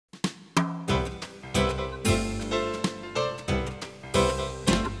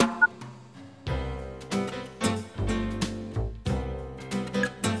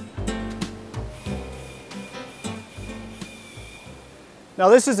Now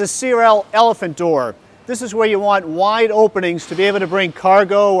this is a CRL elephant door. This is where you want wide openings to be able to bring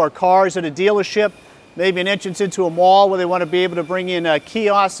cargo or cars at a dealership, maybe an entrance into a mall where they want to be able to bring in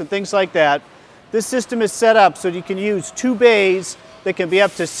kiosks and things like that. This system is set up so you can use 2 bays that can be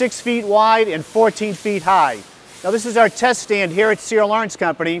up to 6 feet wide and 14 feet high. Now this is our test stand here at CRL Lawrence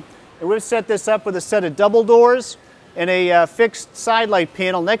Company, and we've set this up with a set of double doors and a fixed side light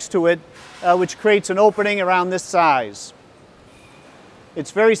panel next to it, which creates an opening around this size.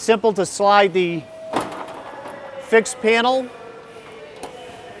 It's very simple to slide the fixed panel,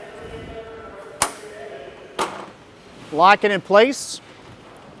 lock it in place.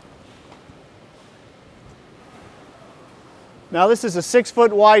 Now this is a 6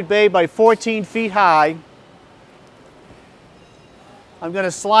 foot wide bay by 14 feet high. I'm going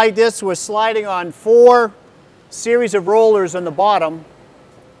to slide this. We're sliding on 4 series of rollers on the bottom.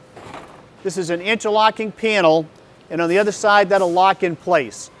 This is an interlocking panel, and on the other side that'll lock in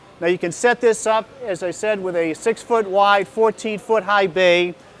place. Now you can set this up, as I said, with a 6 foot wide, 14 foot high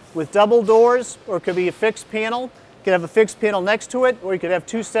bay with double doors, or it could be a fixed panel. You could have a fixed panel next to it, or you could have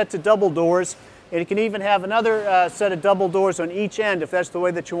 2 sets of double doors, and you can even have another set of double doors on each end if that's the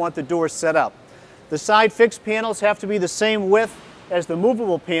way that you want the doors set up. The side fixed panels have to be the same width as the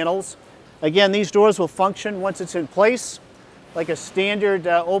movable panels. Again, these doors will function once it's in place like a standard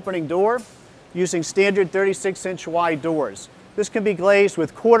opening door using standard 36-inch wide doors. This can be glazed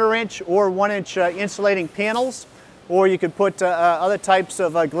with 1/4 inch or 1 inch insulating panels, or you could put other types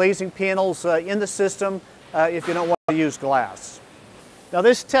of glazing panels in the system if you don't want to use glass. Now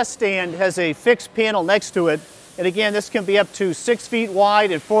this test stand has a fixed panel next to it, and again this can be up to 6 feet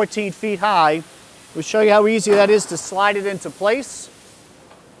wide and 14 feet high. We'll show you how easy that is to slide it into place.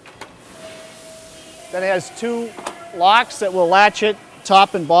 Then it has 2 locks that will latch it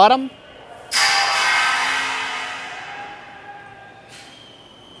top and bottom.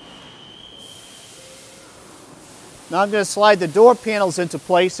 Now I'm going to slide the door panels into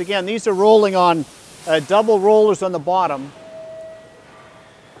place. Again, these are rolling on double rollers on the bottom.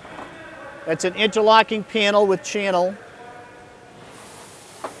 That's an interlocking panel with channel.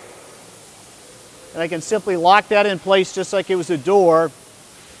 And I can simply lock that in place just like it was a door.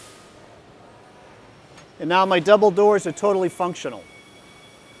 And now my double doors are totally functional.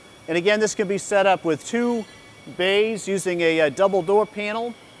 And again, this can be set up with 2 bays using a double door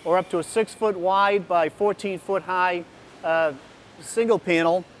panel, or up to a 6 foot wide by 14 foot high single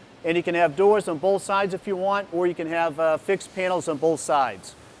panel. And you can have doors on both sides if you want, or you can have fixed panels on both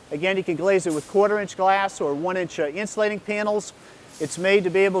sides. Again, you can glaze it with 1/4 inch glass or 1 inch insulating panels. It's made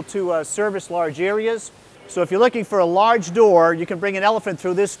to be able to service large areas. So if you're looking for a large door, you can bring an elephant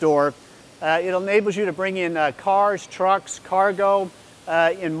through this door. It enables you to bring in cars, trucks, cargo,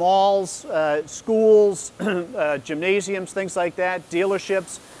 in malls, schools, gymnasiums, things like that,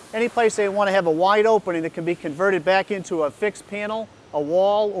 dealerships. Any place they want to have a wide opening that can be converted back into a fixed panel, a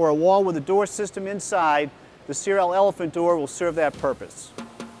wall, or a wall with a door system inside, the CRL elephant door will serve that purpose.